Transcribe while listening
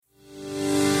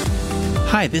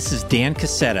Hi, this is Dan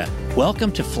Cassetta.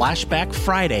 Welcome to Flashback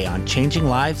Friday on Changing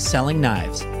Lives Selling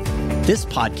Knives. This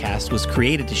podcast was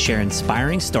created to share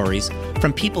inspiring stories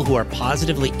from people who are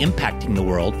positively impacting the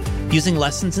world using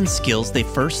lessons and skills they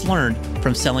first learned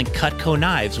from selling Cutco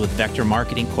knives with Vector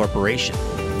Marketing Corporation.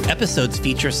 Episodes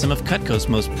feature some of Cutco's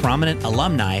most prominent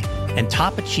alumni and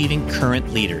top-achieving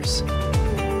current leaders.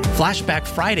 Flashback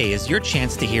Friday is your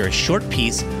chance to hear a short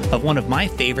piece of one of my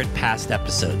favorite past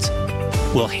episodes.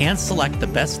 We'll hand-select the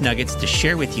best nuggets to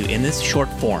share with you in this short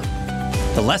form.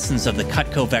 The lessons of the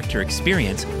Cutco Vector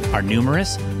experience are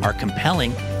numerous, are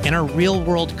compelling, and are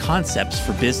real-world concepts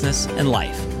for business and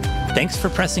life. Thanks for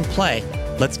pressing play.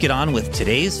 Let's get on with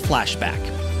today's flashback.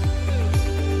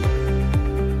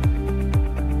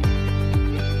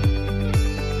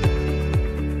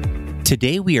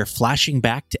 Today we are flashing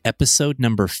back to episode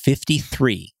number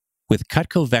 53 with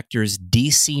Cutco Vector's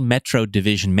DC Metro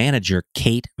Division Manager,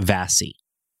 Kate Vassie.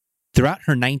 Throughout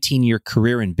her 19-year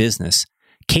career in business,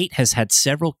 Kate has had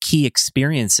several key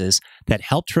experiences that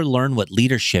helped her learn what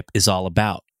leadership is all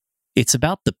about. It's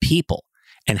about the people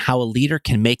and how a leader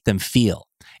can make them feel.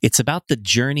 It's about the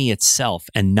journey itself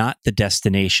and not the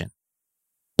destination.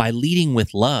 By leading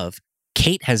with love,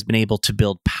 Kate has been able to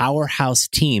build powerhouse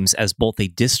teams as both a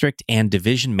district and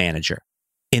division manager.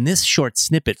 In this short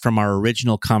snippet from our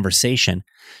original conversation,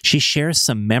 she shares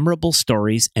some memorable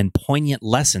stories and poignant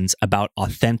lessons about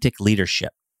authentic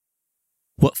leadership.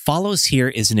 What follows here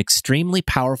is an extremely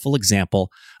powerful example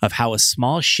of how a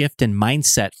small shift in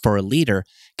mindset for a leader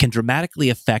can dramatically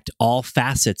affect all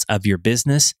facets of your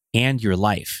business and your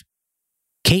life.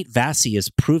 Kate Vassie has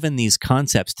proven these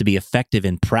concepts to be effective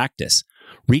in practice,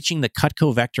 reaching the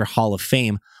Cutco Vector Hall of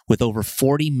Fame with over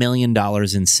 $40 million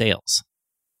in sales.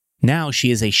 Now she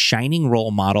is a shining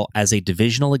role model as a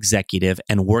divisional executive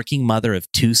and working mother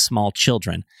of 2 small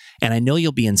children, and I know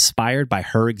you'll be inspired by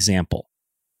her example.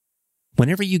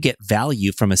 Whenever you get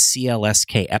value from a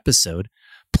CLSK episode,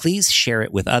 please share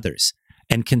it with others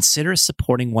and consider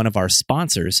supporting one of our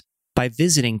sponsors by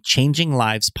visiting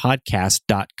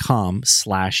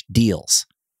changinglivespodcast.com/deals.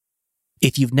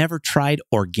 If you've never tried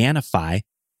Organifi,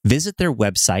 visit their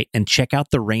website and check out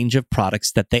the range of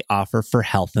products that they offer for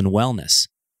health and wellness.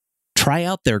 Try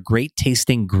out their great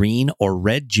tasting green or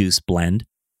red juice blend,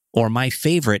 or my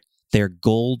favorite, their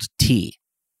gold tea.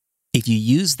 If you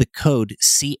use the code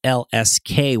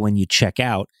CLSK when you check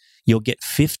out, you'll get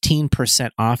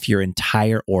 15% off your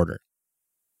entire order.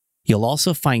 You'll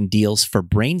also find deals for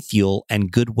Brain Fuel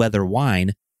and Good Weather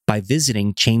Wine by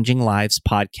visiting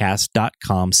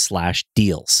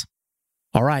changinglivespodcast.com/deals.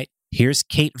 All right, here's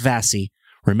Kate Vassie.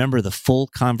 Remember, the full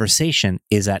conversation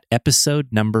is at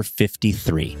episode number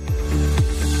 53.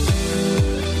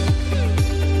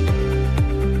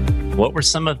 What were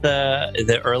some of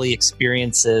the early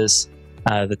experiences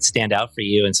that stand out for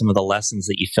you and some of the lessons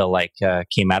that you feel like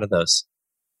came out of those?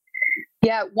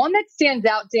 Yeah, one that stands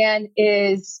out, Dan,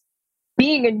 is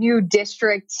being a new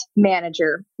district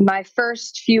manager. My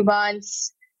first few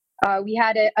months, we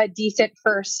had a decent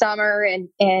first summer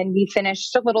and we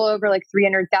finished a little over like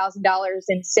 $300,000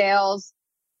 in sales.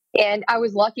 And I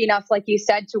was lucky enough, like you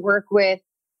said, to work with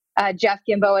Jeff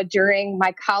Gamboa during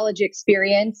my college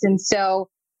experience. And so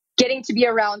getting to be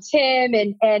around him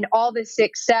and all the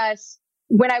success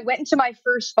when I went into my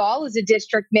first fall as a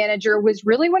district manager was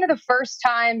really one of the first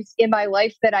times in my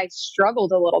life that I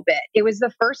struggled a little bit. It was the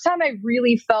first time I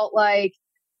really felt like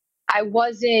I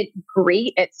wasn't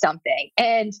great at something.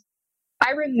 And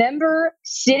I remember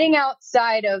sitting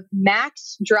outside of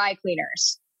Max Dry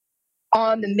Cleaners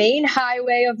on the main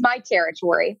highway of my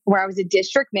territory where I was a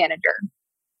district manager.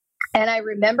 And I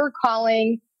remember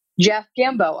calling Jeff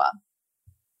Gamboa,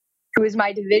 who was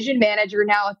my division manager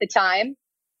now at the time.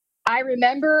 I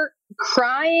remember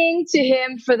crying to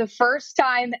him for the first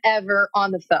time ever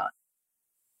on the phone.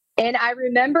 And I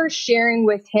remember sharing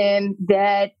with him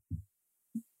that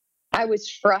I was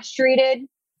frustrated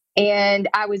and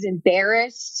I was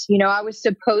embarrassed. You know, I was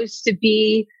supposed to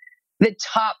be the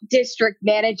top district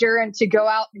manager and to go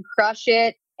out and crush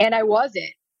it, and I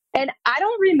wasn't. And I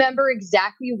don't remember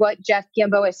exactly what Jeff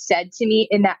Gamboa said to me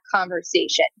in that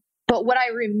conversation. But what I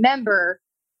remember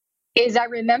is I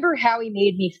remember how he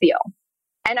made me feel.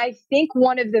 And I think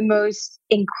one of the most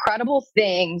incredible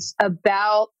things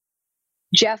about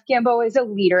Jeff Gamboa as a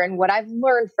leader and what I've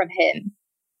learned from him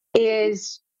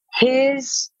is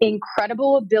his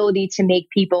incredible ability to make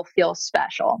people feel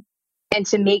special and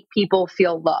to make people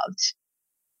feel loved.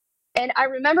 And I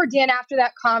remember, Dan, after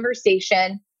that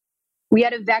conversation, we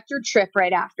had a Vector trip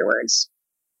right afterwards.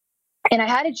 And I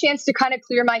had a chance to kind of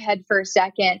clear my head for a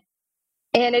second.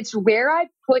 And it's where I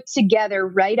put together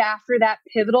right after that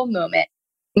pivotal moment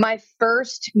my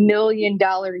first $1 million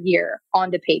year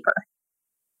onto paper.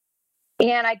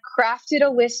 And I crafted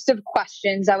a list of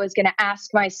questions I was going to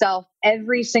ask myself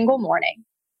every single morning.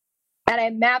 And I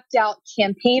mapped out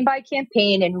campaign by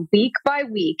campaign and week by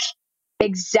week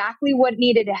exactly what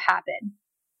needed to happen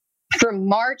from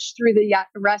March through the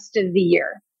rest of the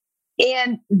year.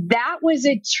 And that was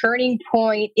a turning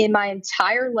point in my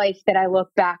entire life that I look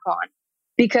back on,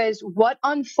 because what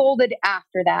unfolded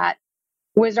after that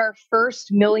was our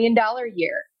first $1 million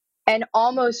year. And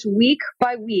almost week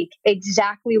by week,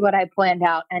 exactly what I planned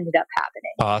out ended up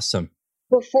happening. Awesome.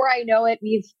 Before I know it,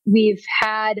 we've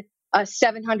had a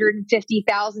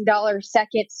 $750,000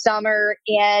 second summer,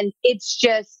 and it's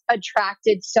just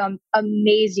attracted some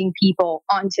amazing people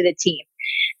onto the team.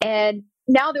 And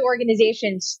now the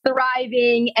organization's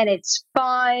thriving, and it's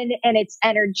fun, and it's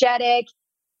energetic.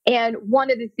 And one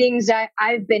of the things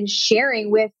I've been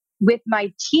sharing with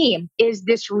my team is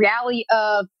this rally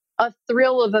of a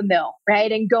thrill of $1 million,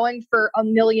 right? And going for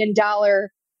 $1 million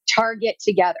target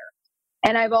together.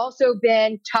 And I've also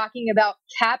been talking about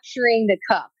capturing the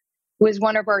cup was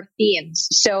one of our themes.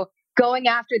 So going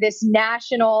after this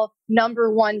national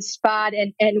 #1 spot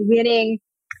and winning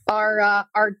our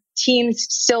team's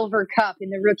silver cup in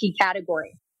the rookie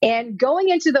category. And going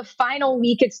into the final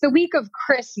week, it's the week of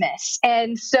Christmas.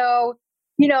 And so,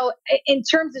 in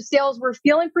terms of sales, we're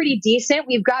feeling pretty decent.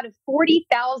 We've got a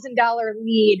 $40,000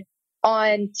 lead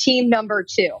on team number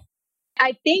 2.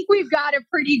 I think we've got a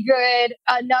pretty good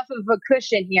enough of a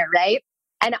cushion here, right?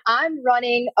 And I'm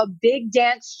running a big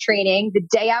dance training the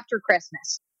day after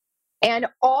Christmas. And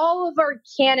all of our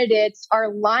candidates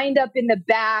are lined up in the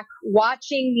back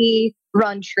watching me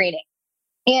run training.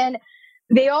 And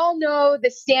they all know the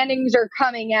standings are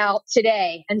coming out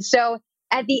today. And so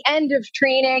at the end of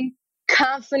training,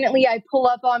 confidently, I pull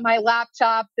up on my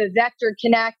laptop, the Vector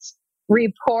Connect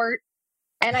report,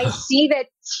 and I see that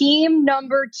team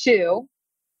number 2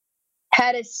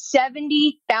 had a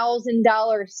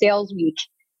 $70,000 sales week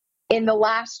in the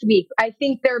last week. I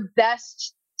think their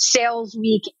best sales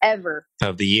week ever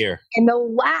of the year in the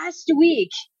last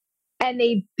week. And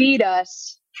they beat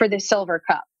us for the silver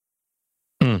cup.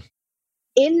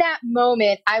 In that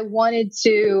moment, I wanted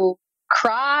to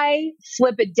cry,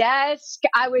 flip a desk.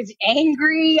 I was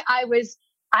angry. I was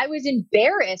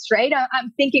embarrassed, right?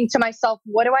 I'm thinking to myself,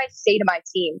 what do I say to my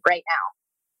team right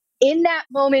now? In that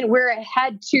moment where I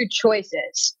had 2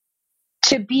 choices,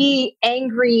 to be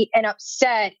angry and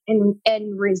upset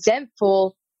and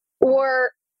resentful,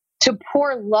 or to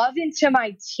pour love into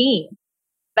my team.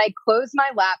 I closed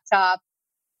my laptop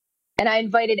and I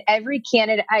invited every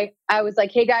candidate. I was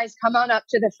like, hey guys, come on up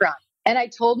to the front. And I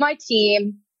told my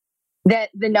team that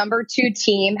the number 2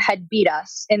 team had beat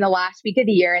us in the last week of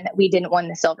the year and that we didn't win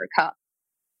the silver cup.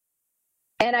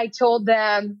 And I told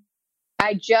them,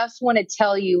 I just want to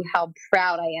tell you how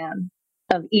proud I am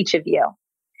of each of you.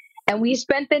 And we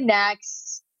spent the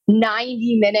next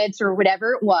 90 minutes or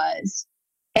whatever it was,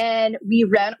 and we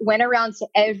went around to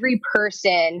every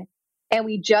person and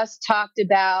we just talked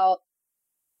about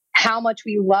how much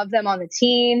we love them on the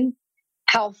team,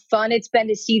 how fun it's been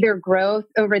to see their growth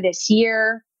over this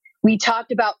year. We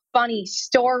talked about funny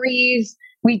stories.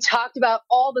 We talked about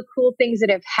all the cool things that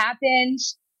have happened.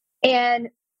 And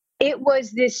it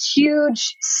was this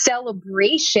huge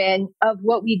celebration of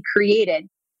what we'd created.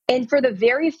 And for the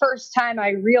very first time, I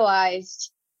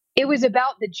realized it was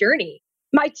about the journey.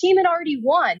 My team had already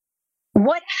won.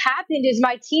 What happened is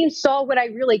my team saw what I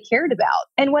really cared about.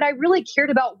 And what I really cared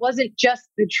about wasn't just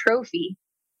the trophy.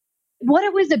 What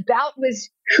it was about was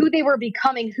who they were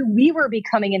becoming, who we were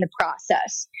becoming in the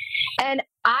process. And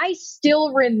I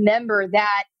still remember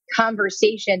that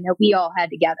conversation that we all had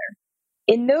together.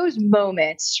 In those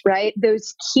moments, right,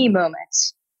 those key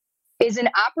moments, is an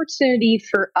opportunity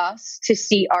for us to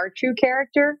see our true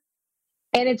character.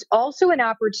 And it's also an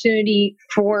opportunity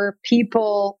for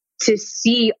people to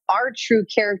see our true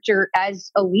character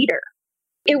as a leader.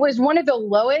 It was one of the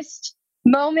lowest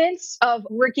moments of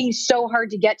working so hard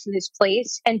to get to this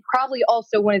place, and probably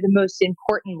also one of the most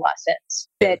important lessons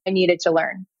that I needed to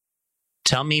learn.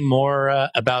 Tell me more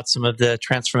about some of the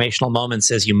transformational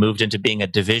moments as you moved into being a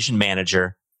division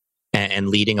manager and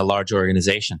leading a large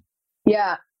organization.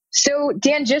 Yeah. So,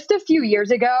 Dan, just a few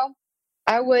years ago,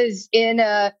 I was in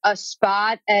a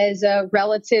spot as a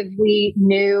relatively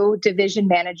new division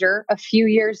manager, a few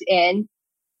years in.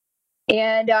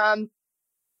 And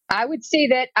I would say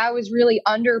that I was really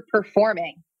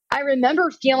underperforming. I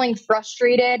remember feeling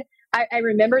frustrated. I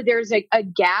remember there's a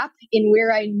gap in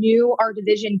where I knew our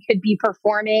division could be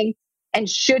performing and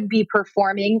should be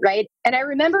performing, right? And I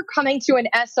remember coming to an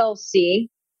SLC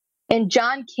and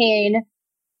John Kane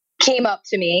came up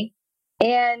to me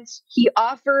and he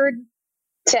offered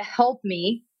to help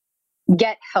me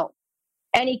get help.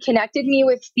 And he connected me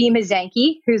with Fee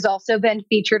Mazanke, who's also been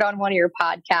featured on one of your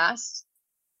podcasts.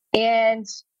 And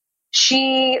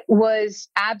she was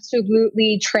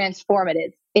absolutely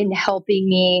transformative in helping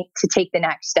me to take the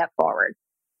next step forward.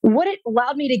 What it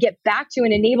allowed me to get back to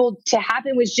and enabled to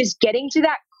happen was just getting to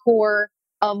that core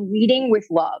of leading with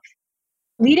love,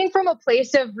 leading from a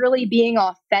place of really being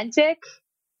authentic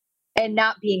and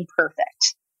not being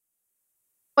perfect.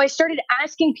 I started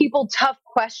asking people tough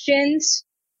questions,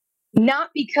 not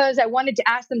because I wanted to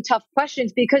ask them tough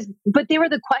questions, but they were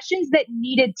the questions that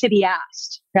needed to be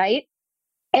asked, right?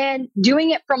 And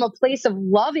doing it from a place of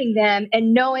loving them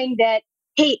and knowing that,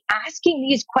 hey, asking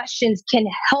these questions can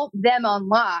help them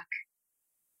unlock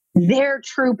their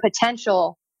true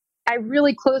potential. I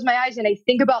really close my eyes and I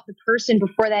think about the person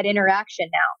before that interaction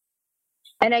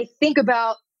now. And I think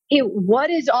about, hey, what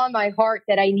is on my heart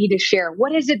that I need to share?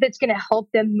 What is it that's going to help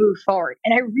them move forward?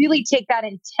 And I really take that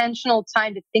intentional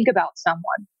time to think about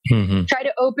someone. Try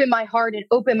to open my heart and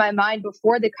open my mind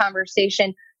before the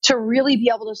conversation to really be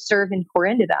able to serve and pour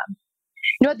into them.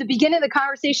 At the beginning of the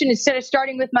conversation, instead of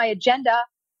starting with my agenda,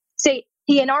 say,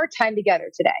 hey, in our time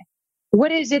together today,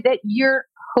 what is it that you're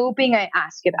hoping I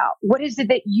ask about? What is it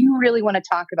that you really want to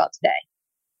talk about today?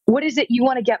 What is it you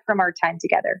want to get from our time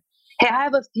together? Hey, I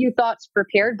have a few thoughts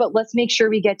prepared, but let's make sure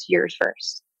we get to yours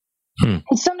first. And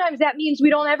sometimes that means we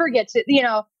don't ever get to,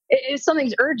 if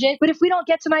something's urgent, but if we don't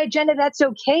get to my agenda, that's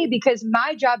okay, because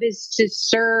my job is to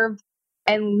serve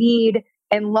and lead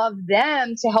and love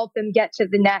them to help them get to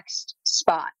the next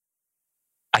spot.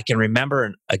 I can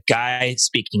remember a guy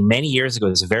speaking many years ago.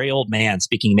 He was a very old man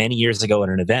speaking many years ago at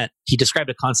an event. He described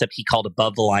a concept he called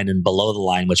above the line and below the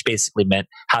line, which basically meant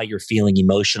how you're feeling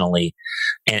emotionally.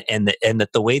 And that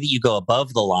the way that you go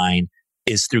above the line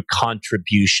is through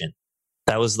contribution.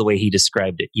 That was the way he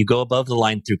described it. You go above the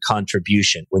line through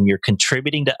contribution. When you're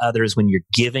contributing to others, when you're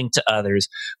giving to others,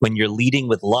 when you're leading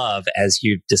with love, as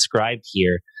you've described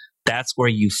here, that's where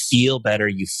you feel better,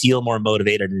 you feel more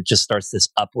motivated, and it just starts this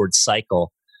upward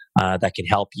cycle that can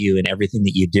help you in everything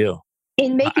that you do.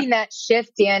 In making that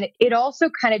shift, Dan, it also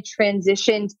kind of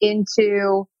transitioned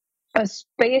into a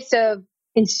space of,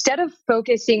 instead of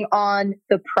focusing on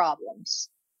the problems,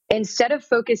 instead of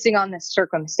focusing on the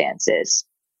circumstances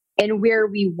and where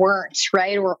we weren't,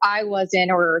 right, or I wasn't,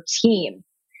 or our team,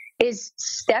 is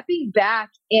stepping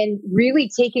back and really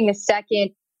taking a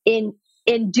second in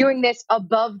doing this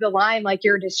above the line, like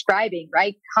you're describing,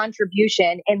 right?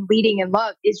 Contribution and leading in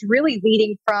love is really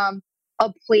leading from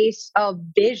a place of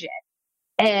vision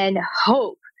and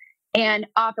hope and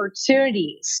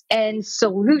opportunities and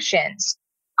solutions.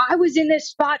 I was in this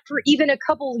spot for even a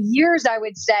couple years, I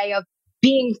would say, of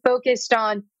being focused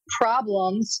on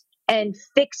problems and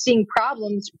fixing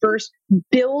problems versus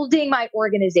building my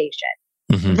organization,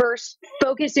 versus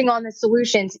focusing on the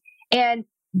solutions. And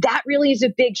that really is a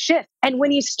big shift. And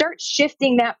when you start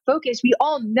shifting that focus, we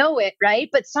all know it, right?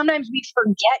 But sometimes we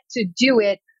forget to do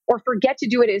it, or forget to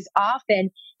do it as often.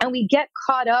 And we get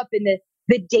caught up in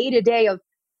the day-to-day of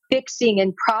fixing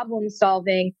and problem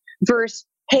solving versus,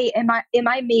 hey, am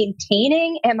I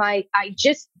maintaining? Am I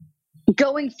just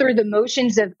going through the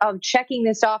motions of checking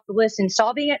this off the list and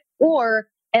solving it? Or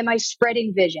am I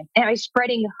spreading vision? Am I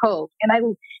spreading hope?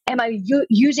 Am I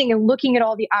using and looking at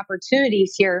all the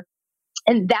opportunities here?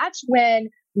 And that's when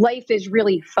life is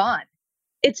really fun.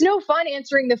 It's no fun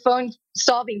answering the phone,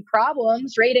 solving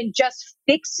problems, right? And just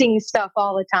fixing stuff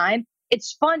all the time.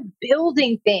 It's fun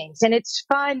building things, and it's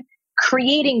fun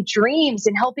creating dreams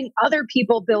and helping other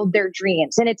people build their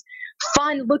dreams. And it's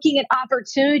fun looking at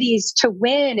opportunities to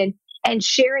win and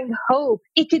sharing hope.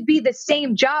 It could be the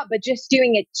same job, but just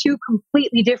doing it two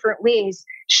completely different ways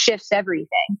shifts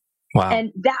everything. Wow.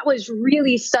 And that was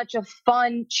really such a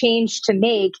fun change to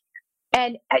make.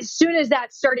 And as soon as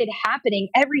that started happening,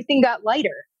 everything got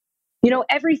lighter.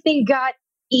 Everything got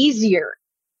easier.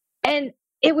 And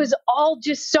it was all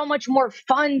just so much more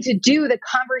fun to do. The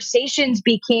conversations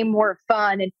became more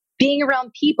fun, and being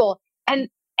around people, and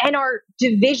our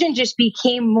division just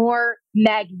became more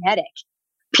magnetic.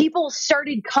 People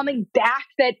started coming back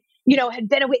that, had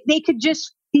been away. They could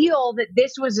just feel that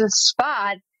this was a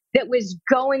spot that was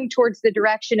going towards the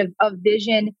direction of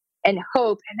vision and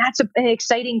hope. And that's an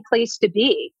exciting place to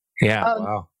be. Yeah.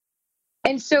 Wow.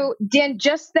 And so, Dan,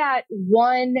 just that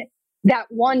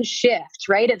one shift,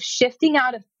 right? Of shifting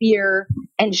out of fear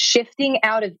and shifting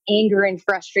out of anger and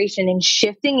frustration and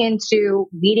shifting into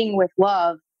leading with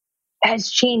love has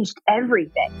changed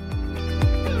everything.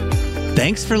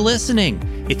 Thanks for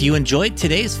listening. If you enjoyed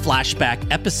today's flashback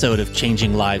episode of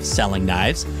Changing Lives Selling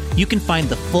Knives, you can find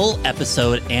the full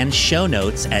episode and show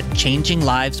notes at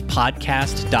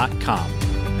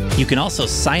changinglivespodcast.com. You can also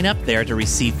sign up there to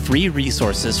receive free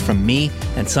resources from me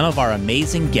and some of our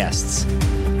amazing guests.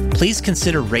 Please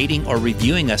consider rating or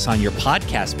reviewing us on your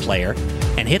podcast player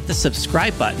and hit the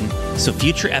subscribe button so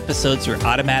future episodes are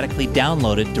automatically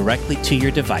downloaded directly to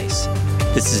your device.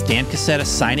 This is Dan Cassetta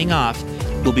signing off.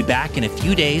 We'll be back in a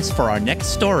few days for our next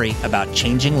story about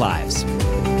changing lives.